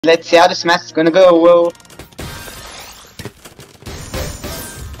Let's see how this match is gonna go. Whoa.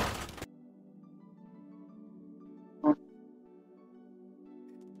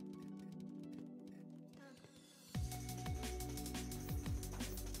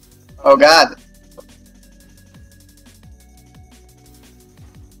 Oh god.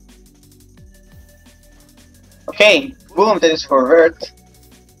 Okay, boom, that is for Vert.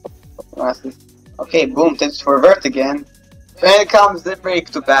 Okay, boom, that is for Vert again. Here comes the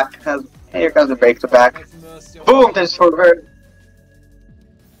break to back. Here comes the break to back. Boom, that is for Vert.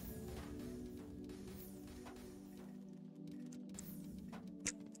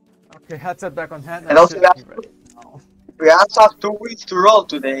 Okay, headset back on hand. And also we also have 2 weeks to roll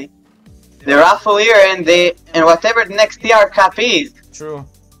today. The raffle here and whatever the next TR cap is. True.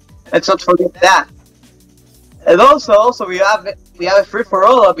 Let's not forget that. And also we have a free for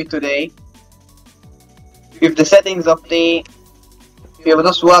all lobby today. With the settings of the with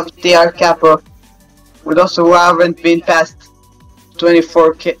those who have TR cap or with those who haven't been past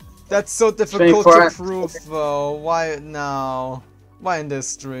 24k. That's so difficult to prove though. Why now? Why in this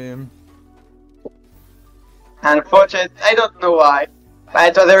stream? Unfortunately, I don't know why.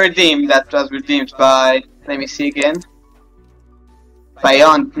 But it was a redeem that was redeemed by, let me see again. By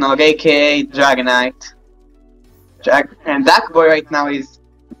Ontnog, aka Dragonite. And Duckboy right now is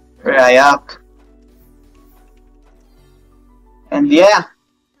very high up. And yeah,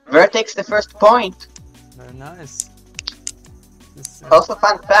 Vert takes the first point. Very nice. Also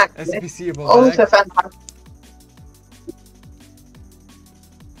fun fact. Also fun fact.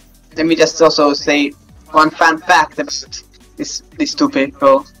 Let me just also say one fun fact about these two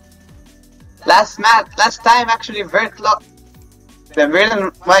people. Last time actually Vert lost. The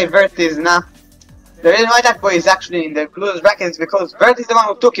reason why Vert is not. The reason why that boy is actually in the closest bracket is because Vert is the one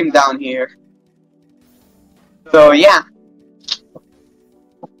who took him down here. So yeah.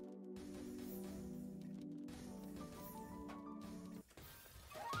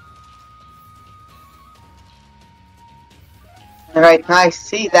 Right now I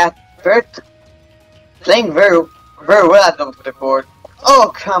see that Vert playing very well at the board. Oh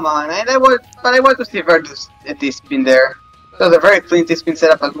come on! I want to see Vert at this spin there. So a very clean T-spin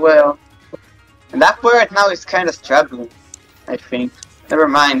setup as well. And that boy right now is kind of struggling, I think. Never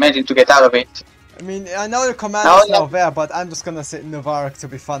mind, managing to get out of it. I mean, I know the command is now there, but I'm just gonna sit in Novarik to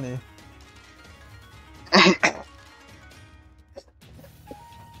be funny.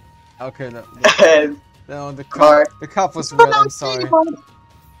 Okay, no, the cup was red, I'm sorry.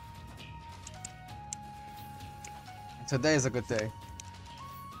 Today is a good day.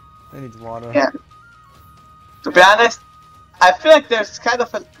 I need water. Yeah. To be honest, I feel like there's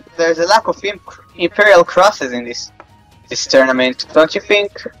a lack of Imperial crosses in this tournament, don't you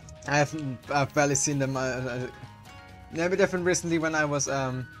think? I've barely seen them. Maybe different recently when I was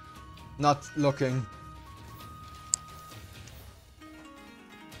not looking.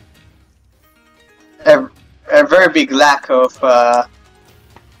 A very big lack of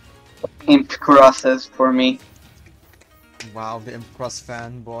Imp crosses for me. Wow, the Imp cross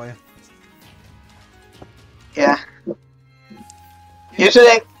fanboy. Yeah.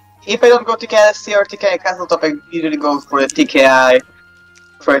 Usually, if I don't go to KLC or TKI Castletop, I usually go for a TKI.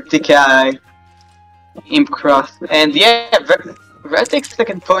 For a TKI Imp cross. And yeah, Vert takes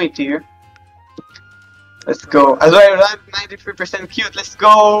second point here. Let's go. As well, I run 93% cute, let's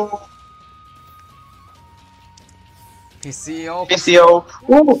go! PCO. PCO.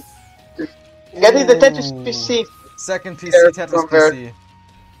 Ooh. Getting the Tetris PC. Second PC, Tetris PC.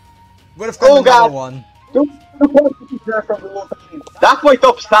 Would have got another one. That boy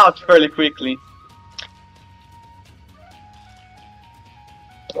tops out fairly quickly.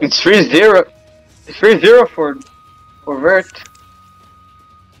 It's 3-0. 3-0 for Vert.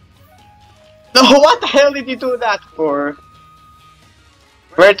 No, what the hell did you do that for?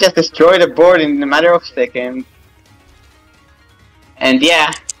 Vert just destroyed the board in a matter of seconds. And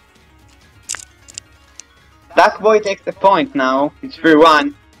yeah. Duckboy takes the point now. It's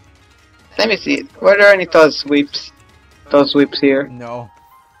 3-1. Let me see. Were there any TAWS sweeps? TAWS sweeps here? No.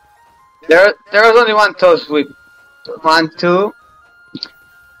 There was only one TAWS sweep. 1, 2.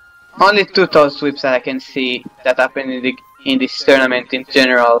 Only 2 TAWS sweeps that I can see that happened in this tournament in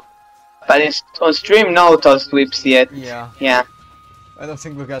general. But on stream, no TAWS sweeps yet. Yeah. Yeah. I don't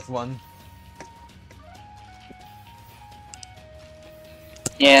think we'll get one.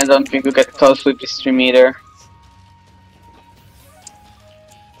 Yeah, I don't think we'll get TAWS sweep this stream either.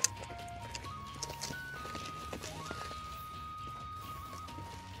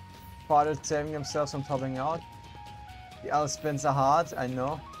 IFarded saving themselves from topping out. The L spins are hard, I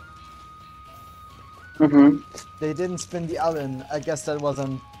know. Mm-hmm. They didn't spin the L in. I guess that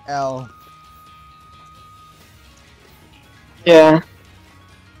wasn't L. Yeah.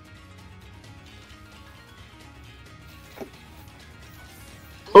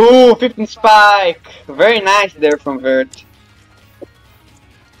 Ooh, 15 spike! Very nice there from Vert.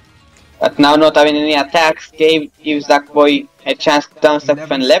 But now not having any attacks gives Duckboy a chance to downstep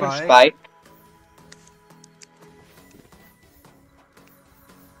with an 11 spike.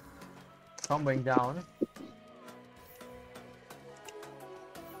 Comboing down.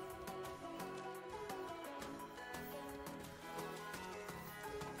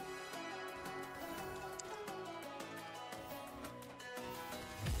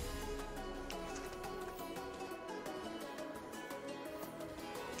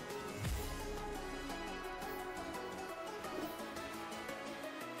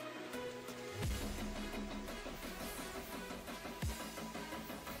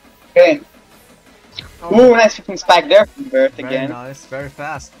 Okay. Ooh, nice 15 spike there from Bert again. Very nice, very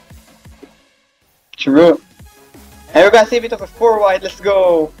fast. True. And we're gonna see a bit of a 4 wide, let's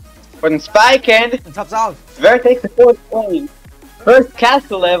go! For the spike and It tops out! Bert takes the 4th point. First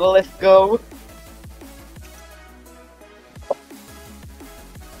castle level, let's go!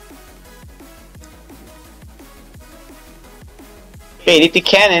 Okay, DT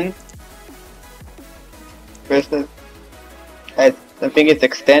Cannon. Versus... I think it's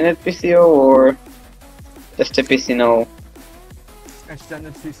extended PCO or just a PC no.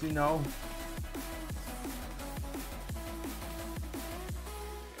 Extended CC, no.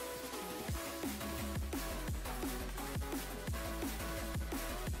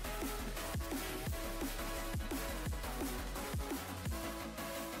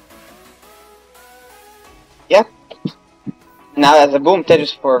 Yep. Now there's a boom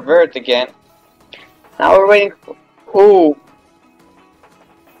Tetris for Vert again. Now we're waiting for... Ooh.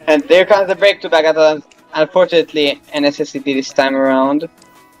 And there comes the break to back at unfortunately a necessity this time around.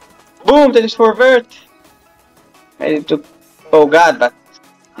 Boom! Tetris for Vert! Ready to... Oh god, but...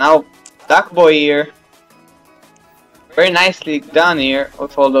 Now Duckboy here. Very nicely done here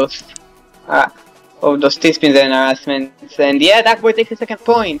with all those... T-spins and harassments. And yeah, Duckboy takes the 2nd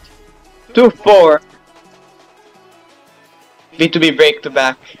point. 2-4. B2B break to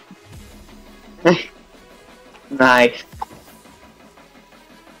back. Nice.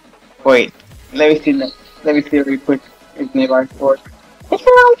 Wait, let me see real quick if Nevark works. It's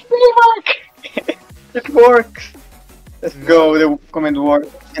Nevark! It works! Let's go, the comment works.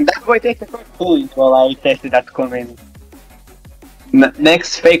 And that boy takes the 1st point while I tested that comment.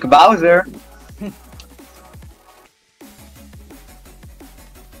 Next, fake Bowser. We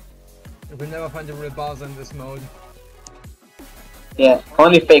never find a real Bowser in this mode. Yeah,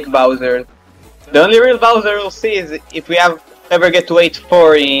 only fake Bowser. The only real Bowser we'll see is if we ever get to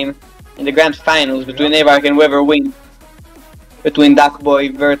 8-4 in the grand finals between Nevark and whoever wins. Between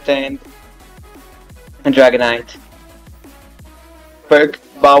Duckboy, Vert and Dragonite. Perk,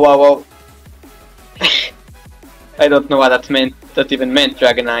 bow wow wow. I don't know what that meant, that even meant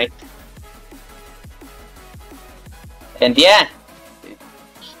Dragonite. And yeah.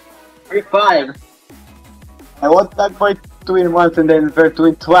 3-5. I want Duckboy to win once and then Vert to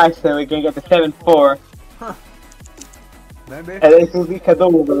win twice so we can get a 7-4. Huh. Maybe. And then it will be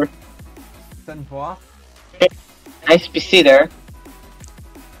over. 10-4. Nice PC there.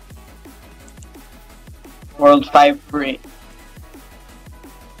 World 5-3.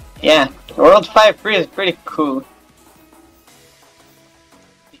 Yeah, World 5-3 is pretty cool.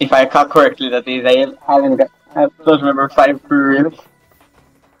 If I recall correctly, that is. I don't remember 5-3 really.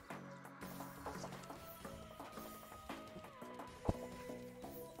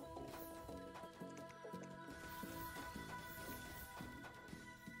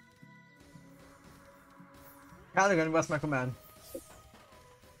 Callaghan, what's my command?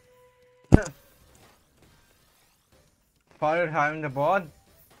 Followed high on the board.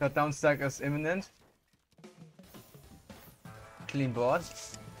 The down stack is imminent. Clean board.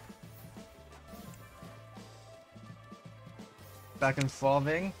 Back and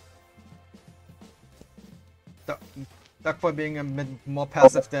forthing. Duckboy being a bit more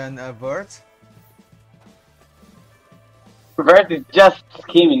passive than Vert. Vert is just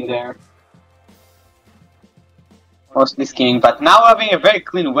scheming there. Mostly scheming, but now having a very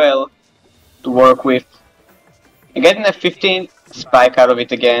clean well to work with. And getting a 15 spike out of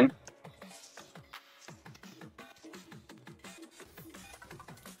it again.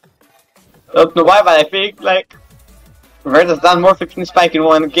 Don't know why, but I think like Vert has done more 15 spike in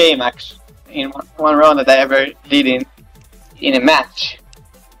one game actually, in one round that I ever did in a match.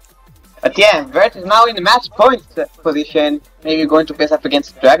 But yeah, Vert is now in the match point position, maybe going to face up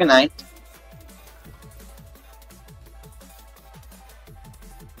against Dragonite.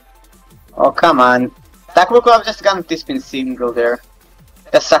 Oh, come on. Duckboycool have just gone this spin single there.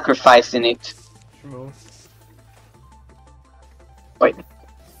 Just sacrificing it. True. Wait.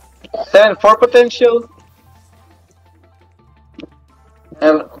 7-4 potential?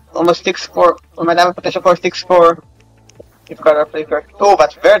 Almost 6-4. We might have a potential for 6-4. If Carter plays correct. Oh,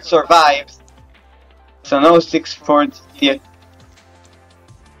 but Vert survives. So no 6-4 yet.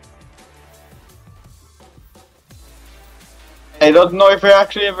 I don't know if we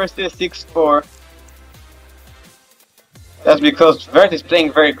actually ever see a 6-4. That's because Vert is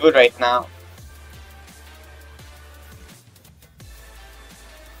playing very good right now.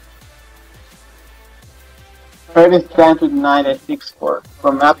 Vert is trying to deny the 6-4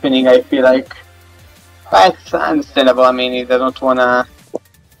 from happening, I feel like. But it's understandable, I mean, they don't wanna...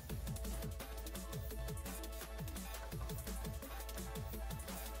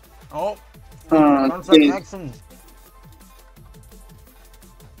 Oh! Concept action!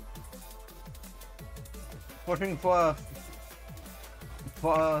 Pushing for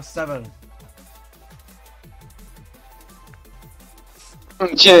 7.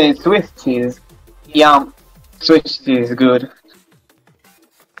 Chili, Swiss cheese. Yum. Swiss cheese is good.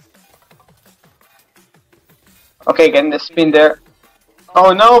 Okay, getting the spin there.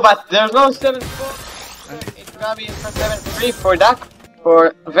 Oh no, but there's no 7-4. It's gonna be for 7-3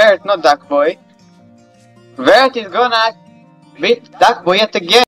 for Vert, not Duckboy. Vert is gonna beat Duckboy yet again.